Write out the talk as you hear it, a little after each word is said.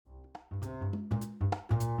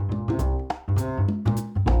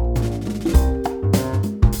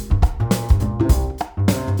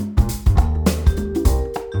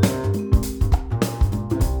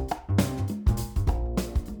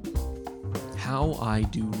how I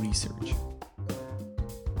do research.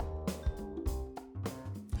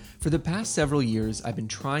 For the past several years, I've been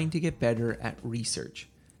trying to get better at research.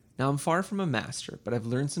 Now, I'm far from a master, but I've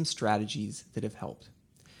learned some strategies that have helped.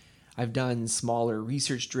 I've done smaller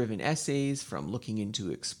research-driven essays, from looking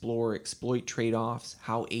into explore-exploit trade-offs,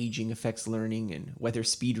 how aging affects learning, and whether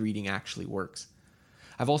speed reading actually works.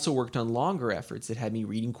 I've also worked on longer efforts that had me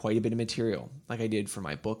reading quite a bit of material, like I did for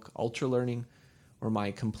my book, Ultra Learning, or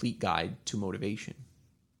my complete guide to motivation.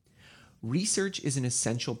 Research is an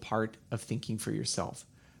essential part of thinking for yourself,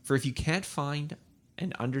 for if you can't find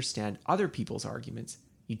and understand other people's arguments,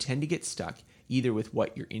 you tend to get stuck either with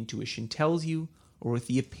what your intuition tells you or with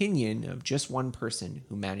the opinion of just one person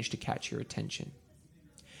who managed to catch your attention.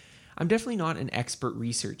 I'm definitely not an expert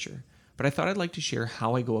researcher, but I thought I'd like to share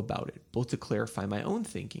how I go about it, both to clarify my own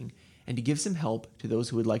thinking and to give some help to those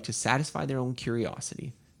who would like to satisfy their own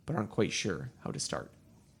curiosity, but aren't quite sure how to start.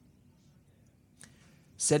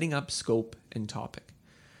 Setting up scope and topic.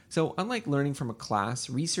 So unlike learning from a class,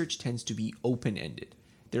 research tends to be open-ended.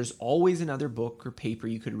 There's always another book or paper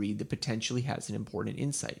you could read that potentially has an important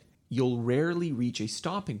insight. You'll rarely reach a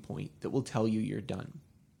stopping point that will tell you you're done.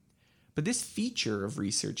 But this feature of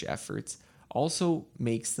research efforts also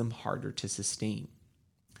makes them harder to sustain.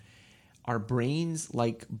 Our brains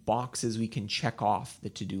like boxes we can check off the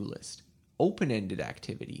to-do list. Open-ended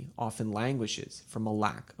activity often languishes from a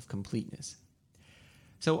lack of completeness.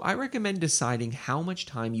 So I recommend deciding how much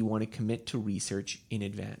time you want to commit to research in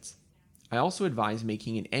advance. I also advise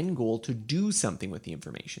making an end goal to do something with the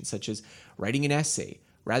information, such as writing an essay,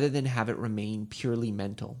 rather than have it remain purely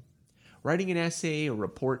mental. Writing an essay or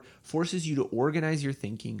report forces you to organize your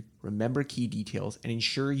thinking, remember key details, and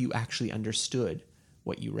ensure you actually understood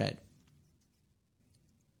what you read.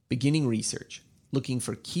 Beginning research, looking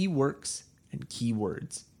for key works and key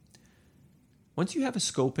words. Once you have a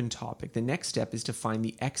scope and topic, the next step is to find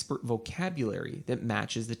the expert vocabulary that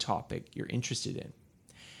matches the topic you're interested in.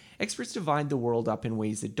 Experts divide the world up in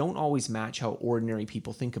ways that don't always match how ordinary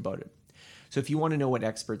people think about it. So if you want to know what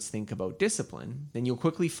experts think about discipline, then you'll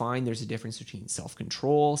quickly find there's a difference between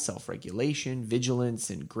self-control, self-regulation, vigilance,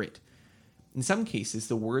 and grit. In some cases,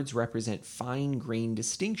 the words represent fine-grained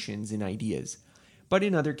distinctions in ideas, but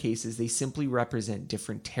in other cases, they simply represent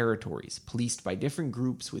different territories, policed by different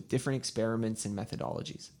groups with different experiments and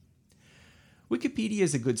methodologies. Wikipedia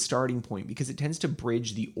is a good starting point because it tends to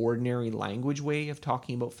bridge the ordinary language way of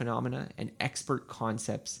talking about phenomena and expert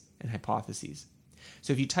concepts and hypotheses.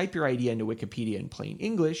 So if you type your idea into Wikipedia in plain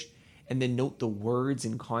English and then note the words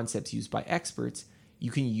and concepts used by experts,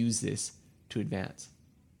 you can use this to advance.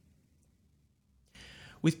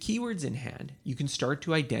 With keywords in hand, you can start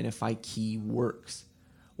to identify key works.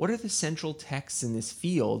 What are the central texts in this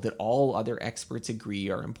field that all other experts agree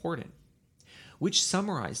are important? Which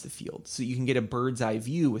summarize the field so you can get a bird's eye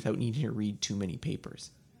view without needing to read too many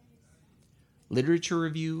papers? Literature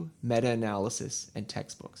review, meta-analysis, and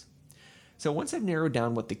textbooks. So once I've narrowed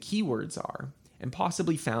down what the keywords are and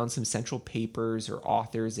possibly found some central papers or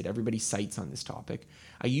authors that everybody cites on this topic,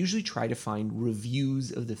 I usually try to find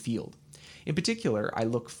reviews of the field. In particular, I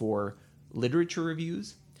look for literature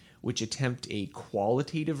reviews, which attempt a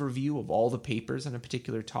qualitative review of all the papers on a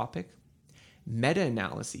particular topic,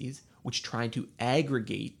 meta-analyses, which try to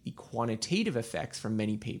aggregate the quantitative effects from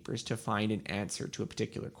many papers to find an answer to a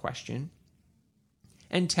particular question,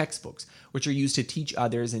 and textbooks, which are used to teach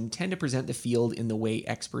others and tend to present the field in the way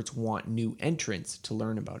experts want new entrants to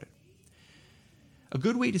learn about it. A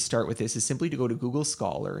good way to start with this is simply to go to Google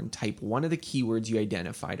Scholar and type one of the keywords you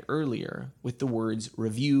identified earlier with the words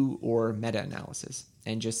review or meta-analysis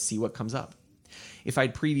and just see what comes up. If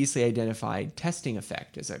I'd previously identified testing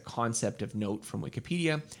effect as a concept of note from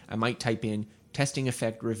Wikipedia, I might type in testing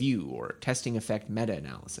effect review or testing effect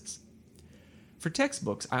meta-analysis. For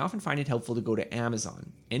textbooks, I often find it helpful to go to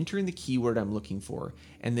Amazon, enter in the keyword I'm looking for,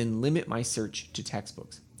 and then limit my search to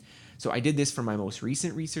textbooks. So I did this for my most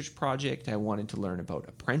recent research project. I wanted to learn about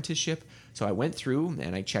apprenticeship, so I went through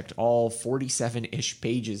and I checked all 47-ish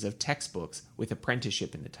pages of textbooks with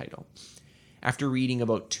apprenticeship in the title. After reading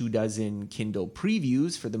about 24 Kindle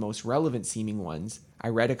previews for the most relevant seeming ones, I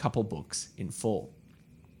read a couple books in full.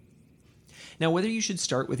 Now, whether you should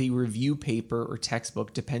start with a review paper or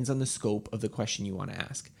textbook depends on the scope of the question you want to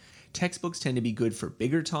ask. Textbooks tend to be good for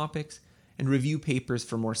bigger topics, and review papers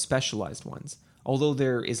for more specialized ones, although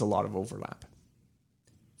there is a lot of overlap.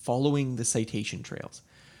 Following the citation trails.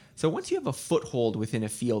 So once you have a foothold within a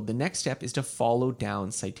field, the next step is to follow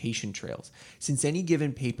down citation trails. Since any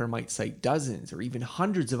given paper might cite dozens or even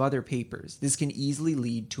hundreds of other papers, this can easily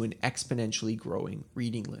lead to an exponentially growing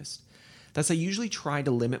reading list. Thus, I usually try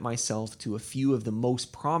to limit myself to a few of the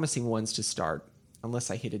most promising ones to start, unless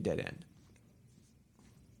I hit a dead end.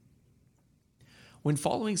 When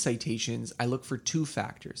following citations, I look for two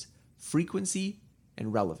factors: frequency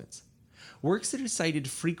and relevance. Works that are cited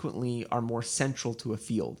frequently are more central to a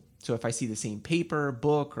field. So if I see the same paper,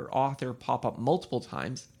 book, or author pop up multiple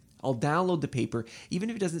times, I'll download the paper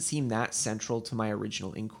even if it doesn't seem that central to my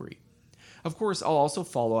original inquiry. Of course, I'll also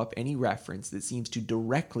follow up any reference that seems to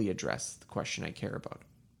directly address the question I care about.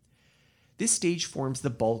 This stage forms the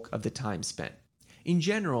bulk of the time spent. In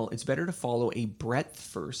general, it's better to follow a breadth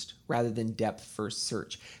first rather than depth first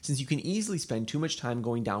search, since you can easily spend too much time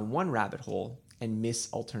going down one rabbit hole and miss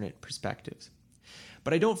alternate perspectives.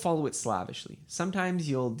 But I don't follow it slavishly. Sometimes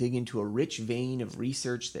you'll dig into a rich vein of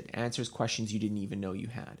research that answers questions you didn't even know you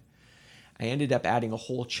had. I ended up adding a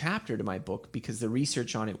whole chapter to my book because the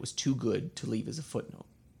research on it was too good to leave as a footnote.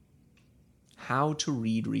 How to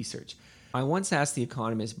read research. I once asked the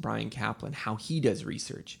economist Bryan Caplan how he does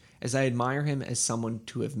research, as I admire him as someone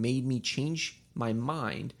to have made me change my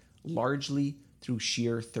mind largely through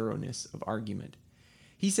sheer thoroughness of argument.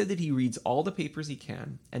 He said that he reads all the papers he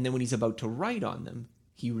can, and then when he's about to write on them,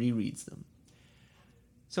 he rereads them.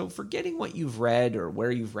 So forgetting what you've read or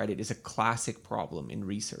where you've read it is a classic problem in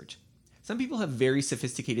research. Some people have very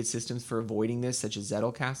sophisticated systems for avoiding this, such as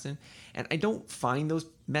Zettelkasten, and I don't find those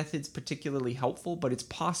methods particularly helpful, but it's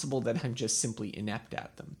possible that I'm just simply inept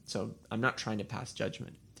at them, so I'm not trying to pass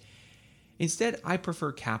judgment. Instead, I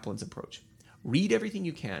prefer Caplan's approach. Read everything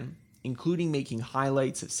you can, including making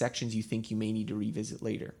highlights of sections you think you may need to revisit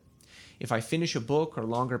later. If I finish a book or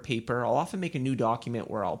longer paper, I'll often make a new document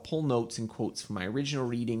where I'll pull notes and quotes from my original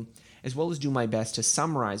reading, as well as do my best to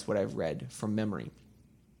summarize what I've read from memory.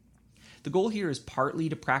 The goal here is partly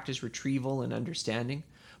to practice retrieval and understanding,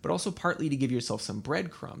 but also partly to give yourself some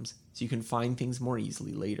breadcrumbs so you can find things more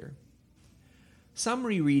easily later. Some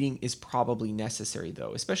rereading is probably necessary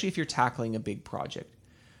though, especially if you're tackling a big project.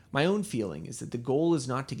 My own feeling is that the goal is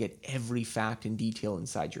not to get every fact and detail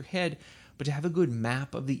inside your head, but to have a good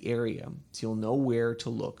map of the area so you'll know where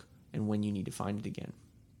to look and when you need to find it again.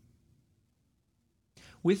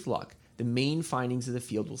 With luck, the main findings of the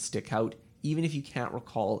field will stick out even if you can't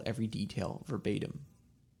recall every detail verbatim.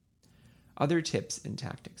 Other tips and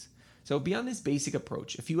tactics. So beyond this basic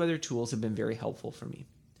approach, a few other tools have been very helpful for me.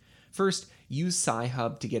 First, use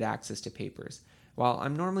Sci-Hub to get access to papers. While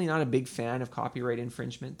I'm normally not a big fan of copyright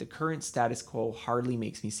infringement, the current status quo hardly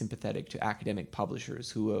makes me sympathetic to academic publishers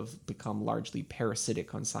who have become largely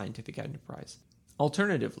parasitic on scientific enterprise.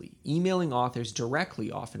 Alternatively, emailing authors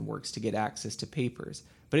directly often works to get access to papers,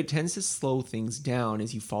 but it tends to slow things down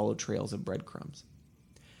as you follow trails of breadcrumbs.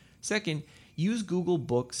 Second, use Google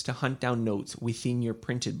Books to hunt down notes within your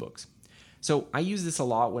printed books. So I use this a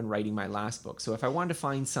lot when writing my last book. So if I wanted to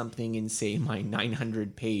find something in, say, my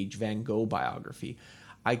 900-page Van Gogh biography,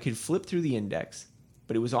 I could flip through the index,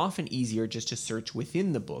 but it was often easier just to search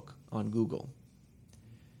within the book on Google.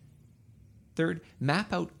 Third,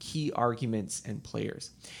 map out key arguments and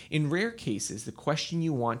players. In rare cases, the question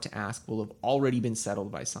you want to ask will have already been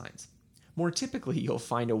settled by science. More typically, you'll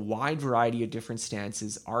find a wide variety of different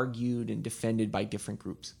stances argued and defended by different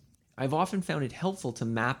groups. I've often found it helpful to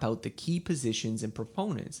map out the key positions and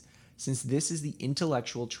proponents, since this is the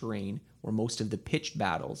intellectual terrain where most of the pitched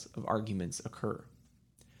battles of arguments occur.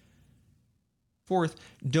 Fourth,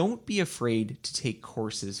 don't be afraid to take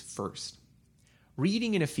courses first.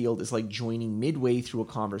 Reading in a field is like joining midway through a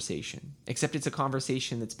conversation, except it's a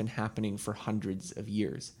conversation that's been happening for hundreds of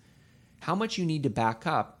years. How much you need to back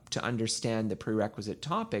up to understand the prerequisite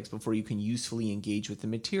topics before you can usefully engage with the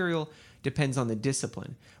material depends on the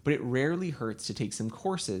discipline, but it rarely hurts to take some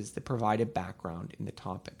courses that provide a background in the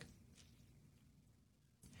topic.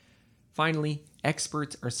 Finally,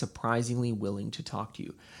 experts are surprisingly willing to talk to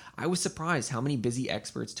you. I was surprised how many busy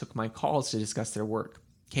experts took my calls to discuss their work.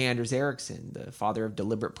 K. Anders Ericsson, the father of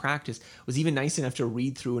deliberate practice, was even nice enough to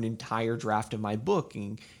read through an entire draft of my book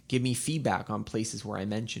and give me feedback on places where I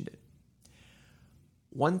mentioned it.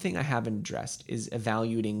 One thing I haven't addressed is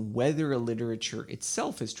evaluating whether a literature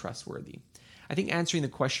itself is trustworthy. I think answering the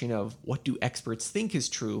question of what do experts think is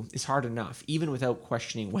true is hard enough, even without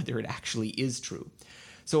questioning whether it actually is true.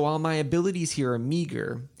 So while my abilities here are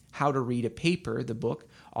meager, How to Read a Paper, the book,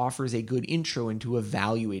 offers a good intro into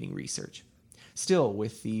evaluating research. Still,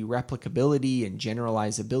 with the replicability and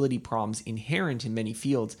generalizability problems inherent in many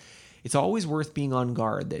fields, it's always worth being on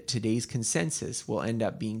guard that today's consensus will end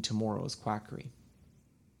up being tomorrow's quackery.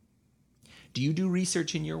 Do you do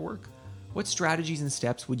research in your work? What strategies and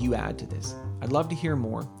steps would you add to this? I'd love to hear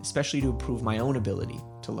more, especially to improve my own ability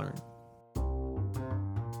to learn.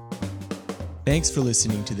 Thanks for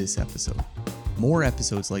listening to this episode. More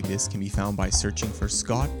episodes like this can be found by searching for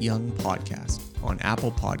Scott Young Podcast on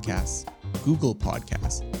Apple Podcasts, Google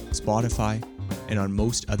Podcasts, Spotify, and on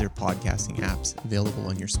most other podcasting apps available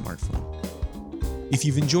on your smartphone. If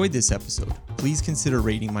you've enjoyed this episode, please consider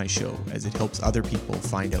rating my show as it helps other people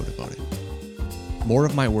find out about it. More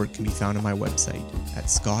of my work can be found on my website at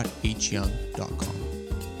scotthyoung.com.